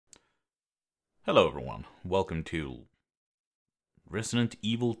Hello everyone, welcome to Resident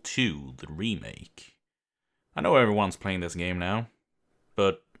Evil 2, the remake. I know everyone's playing this game now,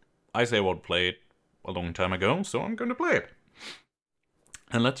 but I say I would play it a long time ago, so I'm going to play it.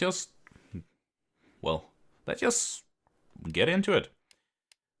 And let's just get into it.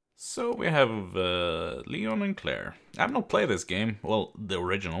 So we have Leon and Claire. I have not played this game, well, the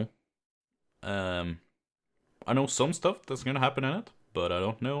original. I know some stuff that's going to happen in it, but I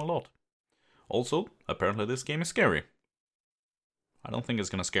don't know a lot. Also, apparently this game is scary. I don't think it's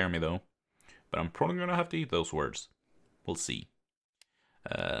gonna scare me though, but I'm probably gonna have to eat those words. We'll see.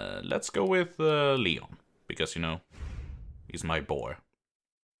 Let's go with Leon, because you know, he's my boy.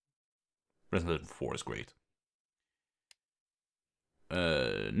 Resident Evil 4 is great.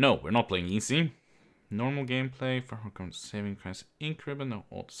 No, we're not playing easy. Normal gameplay for saving kinds of ink ribbon, no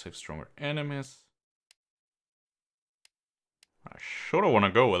auto-save stronger enemies. I sorta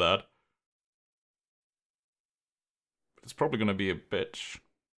wanna go with that. It's probably gonna be a bitch.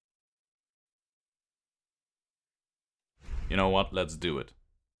 You know what? Let's do it.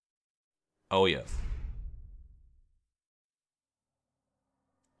 Oh yes.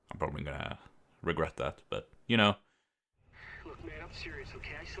 I'm probably gonna regret that, but you know. Look, man, I'm serious,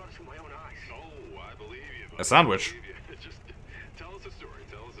 okay? I saw this with my own eyes. Oh, I believe you. A sandwich. Just tell us a story.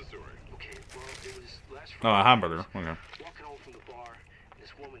 Tell us a story. Okay, well, it was last Oh, a Friday. hamburger. Okay. Walking home from the bar, and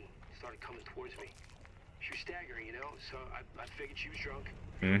this woman started coming towards me. She was staggering, you know, so I figured she was drunk.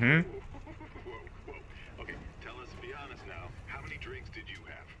 Mm-hmm. Whoa. Okay, tell us, be honest now. How many drinks did you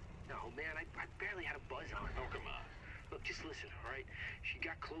have? No, man, I barely had a buzz on. Oh, come on. Look, just listen, all right? She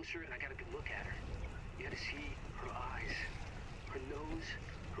got closer, and I got a good look at her. You had to see her eyes, her nose,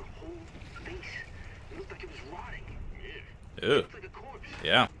 her whole face. It looked like it was rotting. Yeah. It Ew. looked like a corpse.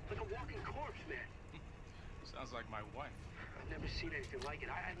 Yeah. Like a walking corpse, man. Sounds like my wife. I've never seen anything like it.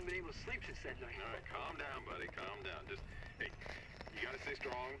 I haven't been able to sleep since that night. All right, calm down, buddy. Calm down. Just, hey, you gotta stay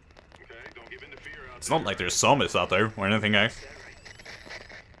strong, okay? Don't give in to fear out It's there. not like there's zombies out there or anything, guys. Is that right?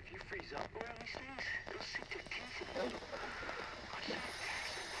 If you freeze up around these things, it'll sink to pieces. Oh,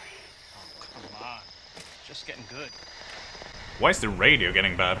 come on. Just getting good. Why is the radio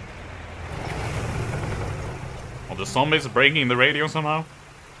getting bad? Are the zombies breaking the radio somehow?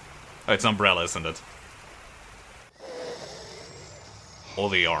 Oh, it's Umbrella, isn't it? Or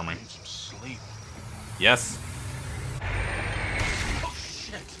the army. Need some sleep. Yes. Oh,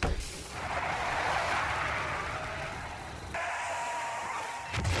 shit.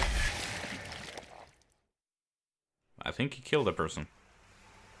 I think he killed a person.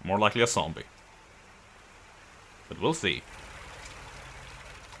 More likely a zombie. But we'll see.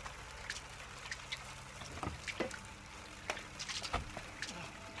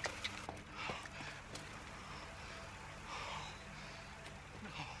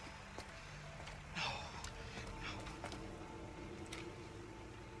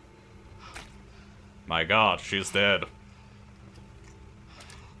 My god, she's dead.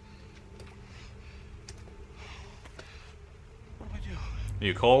 What do I do?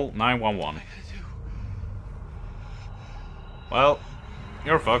 You call 911. What do I do? Well,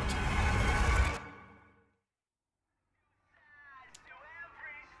 you're fucked.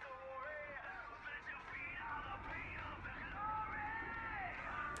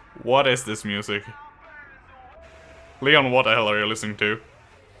 What is this music? Leon, what the hell are you listening to?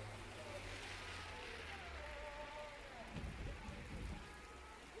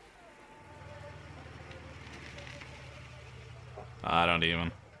 I don't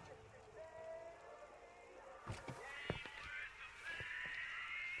even.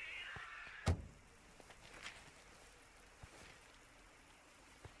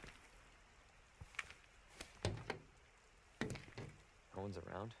 No one's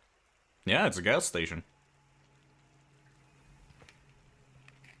around. Yeah, it's a gas station.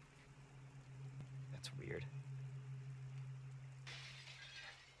 That's weird.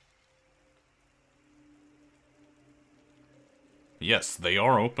 Yes, they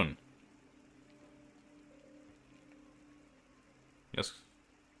are open. Yes.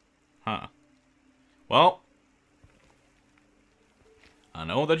 Huh. Well. I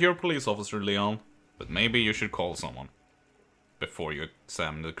know that you're a police officer, Leon, but maybe you should call someone before you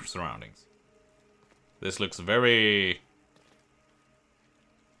examine the surroundings. This looks very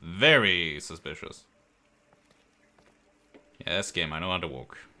suspicious. Yes, game, I know how to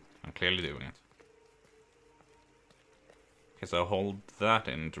walk. I'm clearly doing it. Okay, so I'll hold that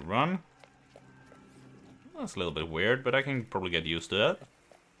in to run. That's a little bit weird, but I can probably get used to that.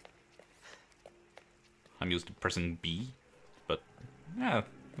 I'm used to pressing B, but yeah,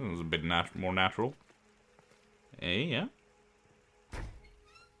 it was a bit more natural. Hey, yeah.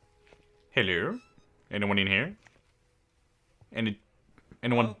 Hello? Anyone in here?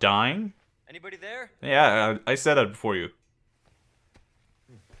 Anyone dying? Anybody there? Yeah, I said that before you.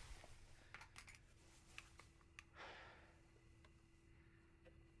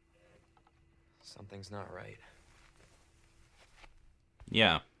 Something's not right.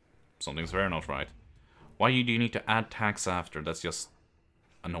 Yeah, something's very not right. Why do you need to add tags after? That's just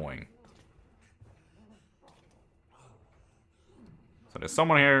annoying. So there's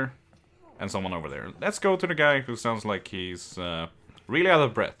someone here and someone over there. Let's go to the guy who sounds like he's really out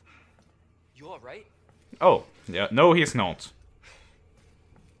of breath. You alright? Oh, yeah, no he's not.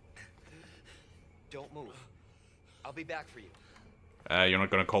 Don't move. I'll be back for you. You're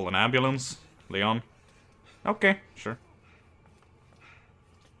not gonna call an ambulance, Leon? Okay, sure.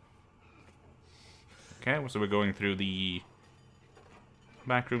 Okay, so we're going through the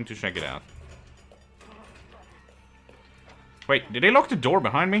back room to check it out. Wait, did they lock the door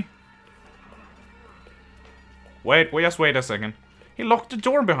behind me? Wait, just wait a second. He locked the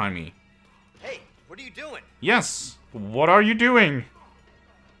door behind me. Hey, what are you doing? Yes, what are you doing?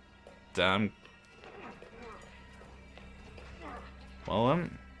 Damn. Well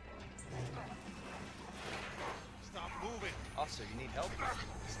then. Stop moving. Officer, you need help?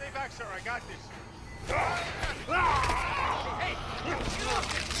 Stay back, sir. I got this.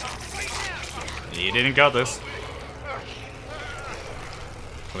 He didn't got this.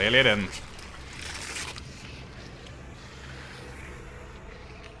 Clearly didn't.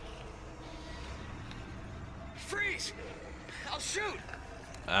 Freeze! I'll shoot!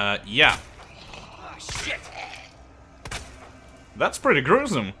 Yeah. Oh, shit! That's pretty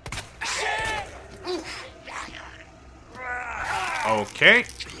gruesome. Okay.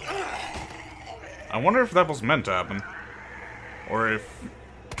 I wonder if that was meant to happen. Or if...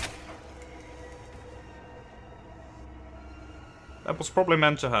 that was probably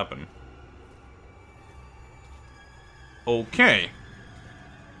meant to happen. Okay.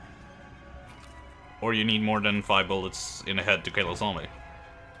 Or you need more than 5 bullets in the head to kill a zombie.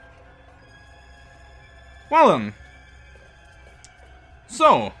 Well then.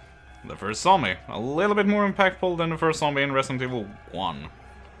 So, the first zombie. A little bit more impactful than the first zombie in Resident Evil 1.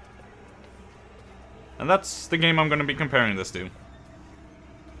 And that's the game I'm going to be comparing this to.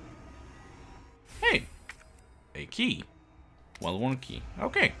 Hey! A key. Well, one key.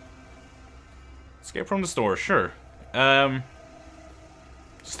 Okay. Escape from the store, sure.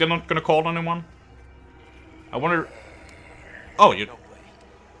 Still not gonna call anyone? I wonder... oh, you... No way.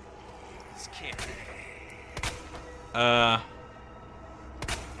 This can't be. The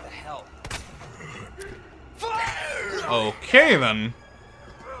hell? Okay then.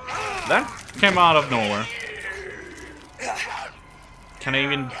 That came out of nowhere. Can I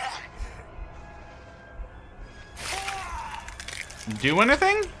even... do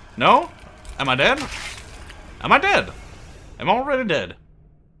anything? No? Am I dead? Am I dead? I'm already dead.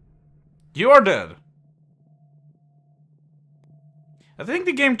 You are dead. I think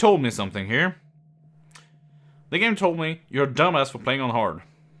the game told me something here. The game told me you're a dumbass for playing on hard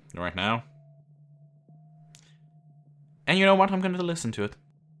right now. And you know what? I'm going to listen to it.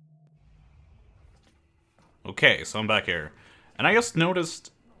 Okay, so I'm back here. And I just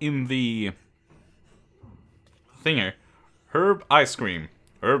noticed in the thing here, herb ice cream.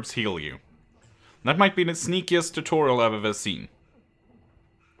 Herbs heal you. That might be the sneakiest tutorial I've ever seen.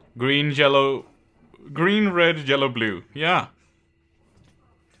 Green, yellow... green, red, yellow, blue. Yeah.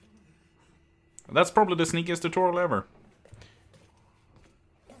 That's probably the sneakiest tutorial ever.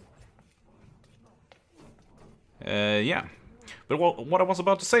 Yeah. But what I was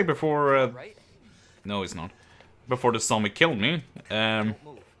about to say before... Right? no, it's not. Before the zombie killed me. Don't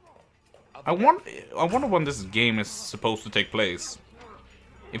move. I wonder when this game is supposed to take place.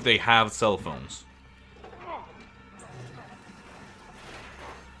 If they have cell phones.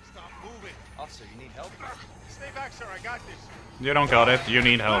 Stop moving. Officer, you need help? Stay back, sir. I got this. You don't got it. You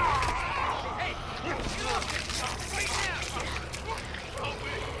need help.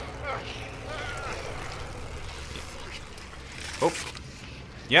 Oh.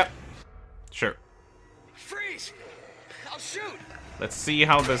 Yep. Sure. Freeze! I'll shoot! Let's see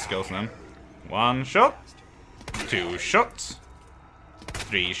how this goes then. 1 shot. 2 shots.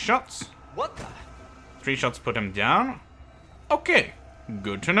 3 shots. What the? 3 shots put him down. Okay.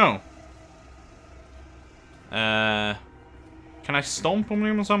 Good to know. Can I stomp on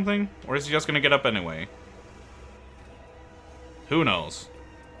him or something? Or is he just gonna get up anyway? Who knows?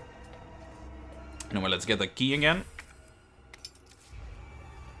 Anyway, let's get the key again.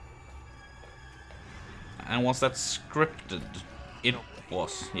 And was that scripted? It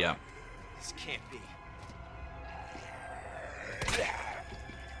was, yeah. This can't be.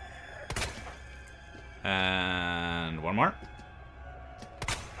 one more.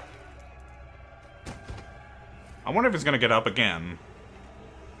 I wonder if it's gonna get up again.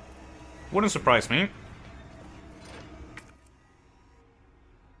 Wouldn't surprise me.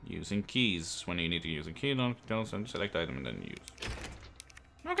 Using keys. When you need to use a key, don't select item and then use.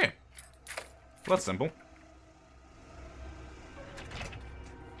 Okay. That's simple.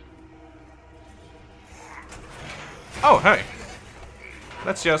 Oh, hey.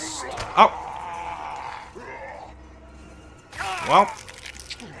 Let's just... Oh. Well.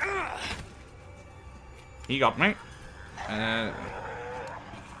 He got me.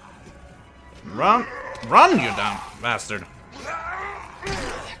 Run. Run, you damn bastard.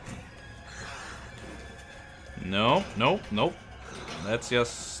 Nope, nope, nope. Let's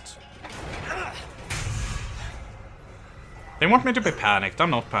just... They want me to be panicked. I'm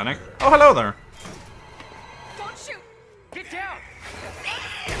not panicked. Oh, hello there. Don't shoot! Get down!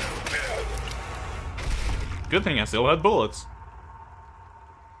 Good thing I still had bullets.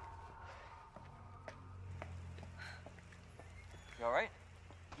 You alright?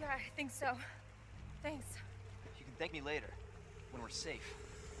 Yeah, I think so. Thanks. You can thank me later, when we're safe.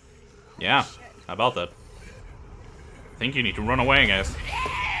 Yeah, Shit. how about that? I think you need to run away, guys.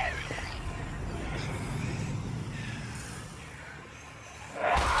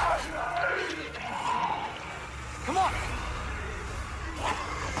 Come on!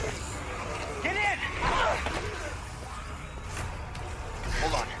 Get in!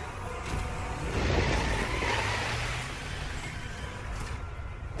 Hold on.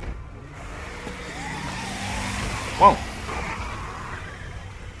 Whoa.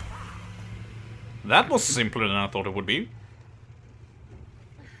 That was simpler than I thought it would be. What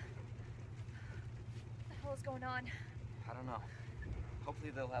the hell is going on? I don't know.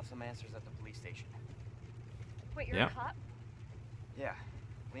 Hopefully they'll have some answers at the police station. Wait, you're Yeah. a cop? Yeah,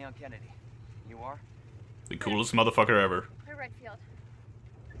 Leon Kennedy. You are? The coolest motherfucker ever. Or Redfield?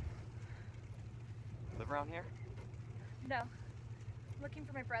 Live around here? No. I'm looking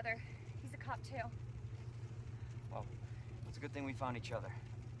for my brother. He's a cop too. Well, it's a good thing we found each other.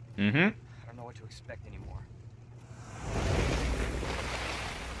 Mm-hmm. I don't know what to expect anymore.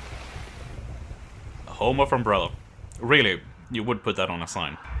 A home of umbrella. Really, you would put that on a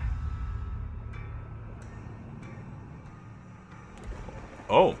sign.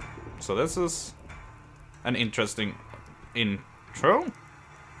 Oh, so this is an interesting intro?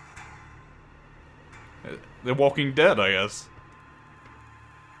 The Walking Dead, I guess.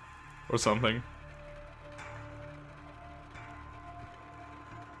 Or something.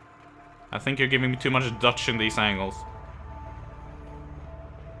 I think you're giving me too much Dutch in these angles.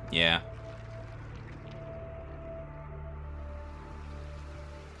 Yeah.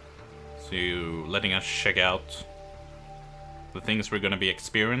 So you letting us check out the things we're gonna be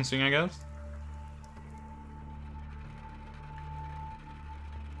experiencing, I guess?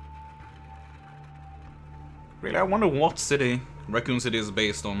 Really, I wonder what city Raccoon City is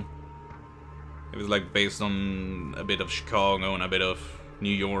based on. If it's like based on a bit of Chicago and a bit of New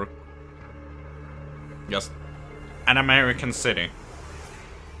York. Just an American city.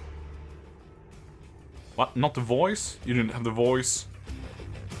 What? Not the voice? You didn't have the voice?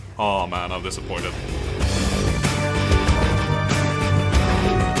 Oh man, I'm disappointed.